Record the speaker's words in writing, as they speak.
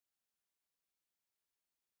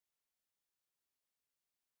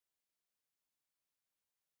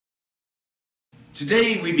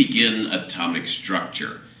Today we begin atomic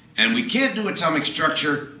structure, and we can't do atomic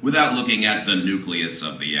structure without looking at the nucleus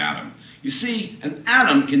of the atom. You see, an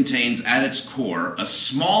atom contains at its core a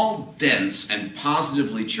small, dense, and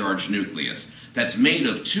positively charged nucleus that's made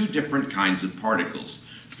of two different kinds of particles.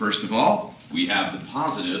 First of all, we have the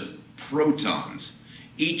positive protons.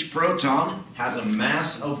 Each proton has a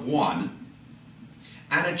mass of 1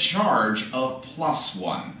 and a charge of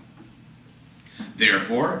 +1.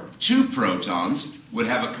 Therefore, 2 protons would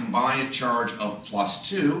have a combined charge of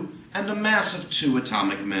 +2 and a mass of 2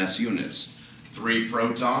 atomic mass units. 3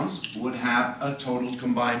 protons would have a total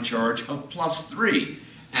combined charge of +3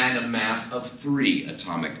 and a mass of 3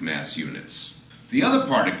 atomic mass units. The other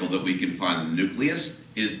particle that we can find in the nucleus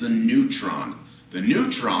is the neutron. The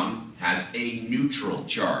neutron has a neutral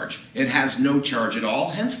charge. It has no charge at all,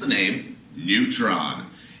 hence the name neutron.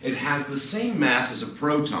 It has the same mass as a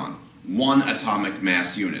proton, 1 atomic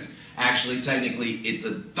mass unit. Actually, technically, it's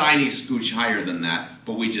a tiny scooch higher than that,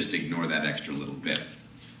 but we just ignore that extra little bit.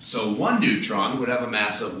 So 1 neutron would have a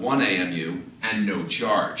mass of 1 AMU and no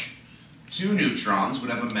charge. 2 neutrons would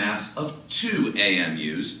have a mass of 2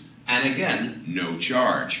 AMUs and again, no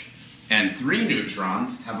charge. And 3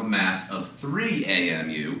 neutrons have a mass of 3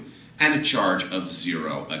 AMU and a charge of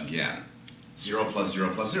 0 again. 0 plus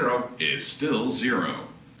 0 plus 0 is still 0.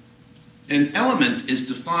 An element is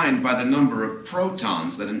defined by the number of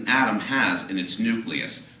protons that an atom has in its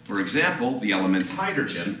nucleus. For example, the element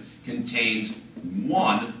hydrogen contains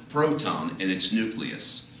 1 proton in its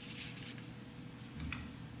nucleus.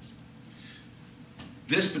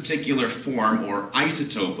 This particular form or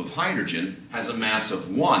isotope of hydrogen has a mass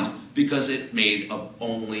of 1 because it's made of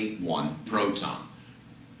only 1 proton.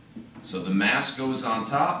 So the mass goes on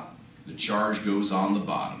top, the charge goes on the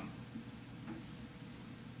bottom.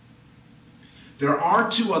 There are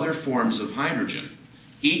 2 other forms of hydrogen.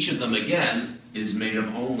 Each of them, again, is made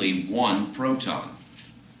of only 1 proton.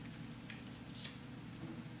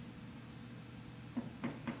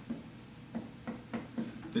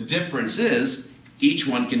 The difference is each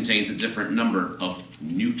one contains a different number of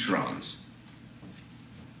neutrons.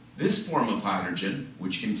 This form of hydrogen,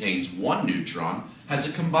 which contains 1 neutron, has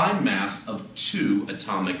a combined mass of 2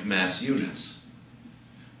 atomic mass units.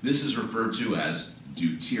 This is referred to as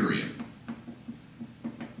deuterium.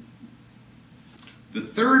 The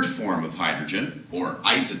third form of hydrogen, or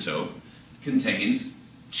isotope, contains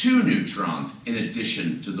 2 neutrons in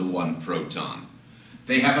addition to the 1 proton.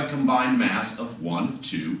 They have a combined mass of 1,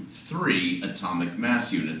 2, 3 atomic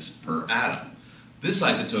mass units per atom. This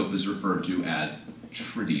isotope is referred to as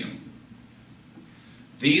tritium.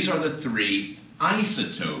 These are the 3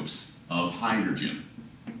 isotopes of hydrogen.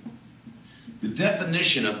 The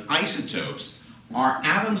definition of isotopes are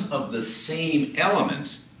atoms of the same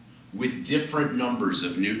element with different numbers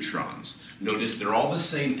of neutrons. Notice they're all the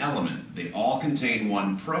same element. They all contain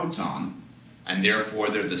 1 proton, and therefore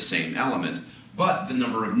they're the same element, but the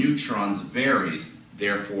number of neutrons varies,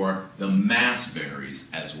 therefore the mass varies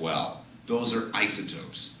as well. Those are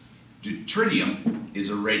isotopes. Tritium is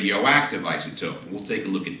a radioactive isotope. We'll take a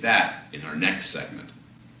look at that in our next segment.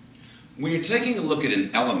 When you're taking a look at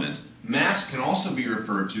an element, mass can also be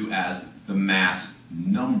referred to as the mass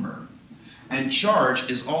number. And charge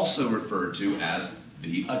is also referred to as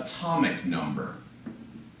the atomic number.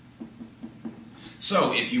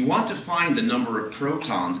 So if you want to find the number of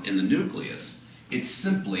protons in the nucleus, it's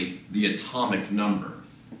simply the atomic number,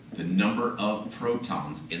 the number of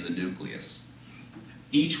protons in the nucleus.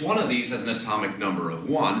 Each one of these has an atomic number of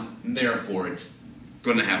 1, and therefore it's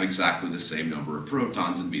going to have exactly the same number of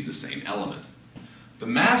protons and be the same element. The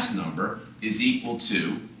mass number is equal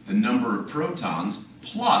to the number of protons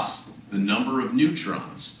plus the number of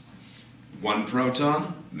neutrons. 1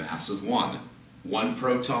 proton, mass of 1. 1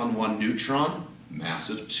 proton, 1 neutron, mass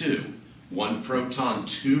of 2. 1 proton,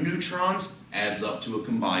 2 neutrons adds up to a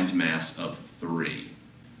combined mass of 3.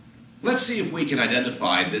 Let's see if we can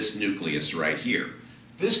identify this nucleus right here.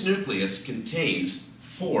 This nucleus contains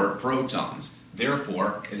 4 protons.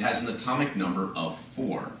 Therefore, it has an atomic number of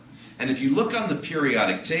 4. And if you look on the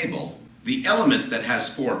periodic table, the element that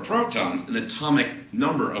has 4 protons, an atomic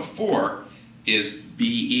number of 4, is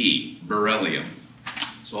Be, beryllium.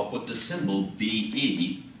 So I'll put the symbol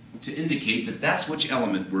Be to indicate that that's which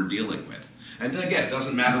element we're dealing with. And again, it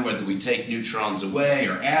doesn't matter whether we take neutrons away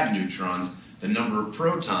or add neutrons, the number of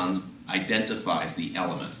protons identifies the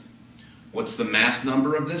element. What's the mass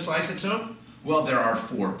number of this isotope? Well, there are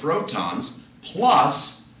 4 protons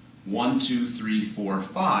plus 1, 2, 3, 4,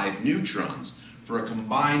 5 neutrons for a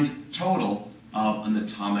combined total of an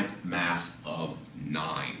atomic mass of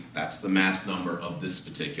 9. That's the mass number of this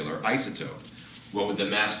particular isotope. What would the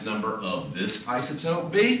mass number of this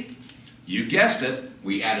isotope be? You guessed it,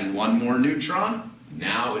 we added one more neutron.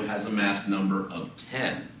 Now it has a mass number of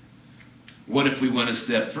 10. What if we went a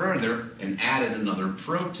step further and added another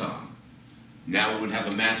proton? Now it would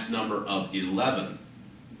have a mass number of 11.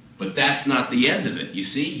 But that's not the end of it. You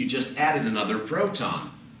see, you just added another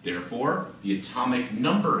proton. Therefore, the atomic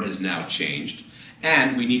number has now changed,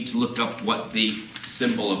 and we need to look up what the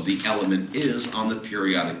symbol of the element is on the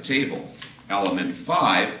periodic table. Element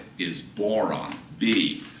 5 is boron,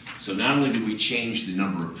 B. So not only do we change the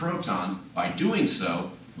number of protons, by doing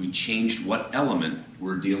so, we changed what element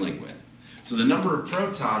we're dealing with. So the number of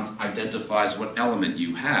protons identifies what element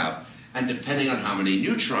you have, and depending on how many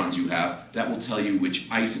neutrons you have, that will tell you which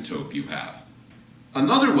isotope you have.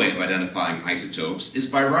 Another way of identifying isotopes is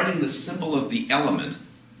by writing the symbol of the element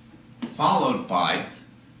followed by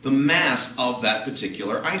the mass of that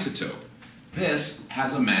particular isotope. This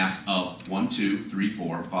has a mass of 1, 2, 3,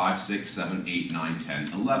 4, 5, 6, 7, 8, 9,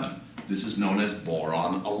 10, 11. This is known as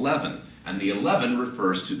boron 11, and the 11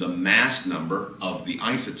 refers to the mass number of the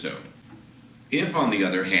isotope. If, on the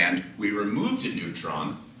other hand, we removed a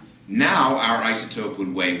neutron, now our isotope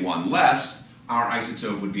would weigh 1 less. Our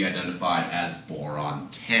isotope would be identified as boron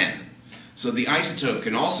 10. So the isotope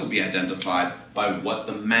can also be identified by what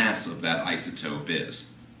the mass of that isotope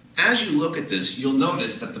is. As you look at this, you'll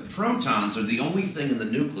notice that the protons are the only thing in the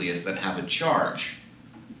nucleus that have a charge.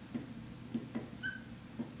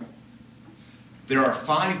 There are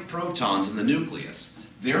 5 protons in the nucleus.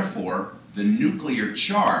 Therefore, the nuclear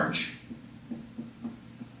charge,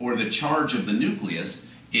 or the charge of the nucleus,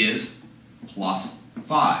 is plus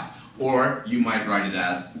 5. Or you might write it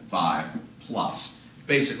as 5 plus.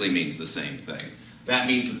 Basically means the same thing. That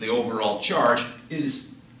means that the overall charge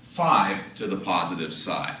is 5 to the positive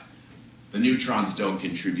side. The neutrons don't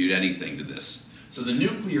contribute anything to this. So the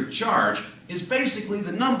nuclear charge is basically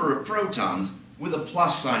the number of protons with a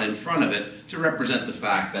plus sign in front of it to represent the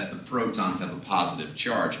fact that the protons have a positive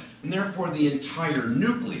charge, and therefore the entire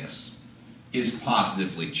nucleus is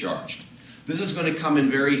positively charged. This is going to come in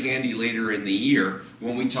very handy later in the year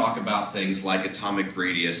when we talk about things like atomic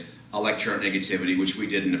radius, electronegativity, which we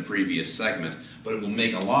did in a previous segment, but it will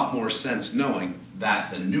make a lot more sense knowing that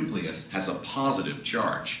the nucleus has a positive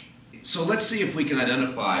charge. So let's see if we can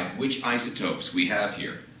identify which isotopes we have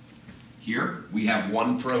here. Here we have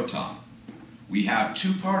 1 proton. We have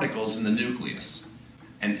 2 particles in the nucleus.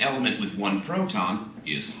 An element with 1 proton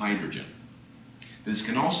is hydrogen. This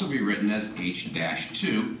can also be written as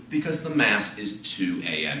H-2 because the mass is 2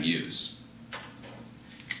 AMUs.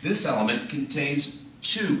 This element contains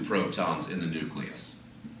 2 protons in the nucleus.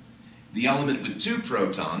 The element with 2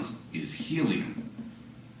 protons is helium.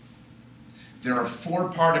 There are 4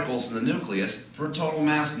 particles in the nucleus for a total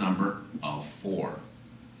mass number of 4.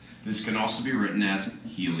 This can also be written as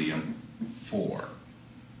helium-4.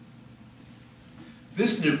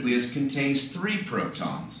 This nucleus contains 3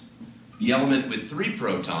 protons. The element with 3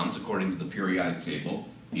 protons, according to the periodic table,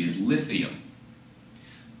 is lithium.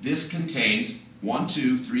 This contains 1,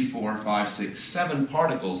 2, 3, 4, 5, 6, 7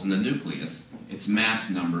 particles in the nucleus. Its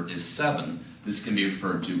mass number is 7. This can be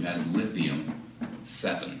referred to as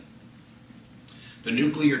lithium-7. The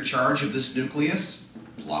nuclear charge of this nucleus,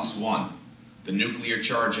 plus 1. The nuclear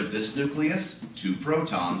charge of this nucleus, 2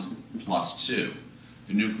 protons, plus 2.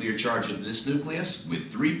 The nuclear charge of this nucleus,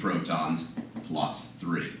 with 3 protons, plus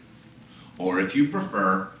 3. Or if you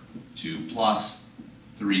prefer, 2 plus,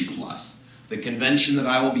 3 plus. The convention that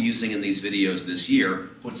I will be using in these videos this year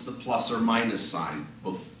puts the plus or minus sign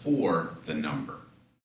before the number.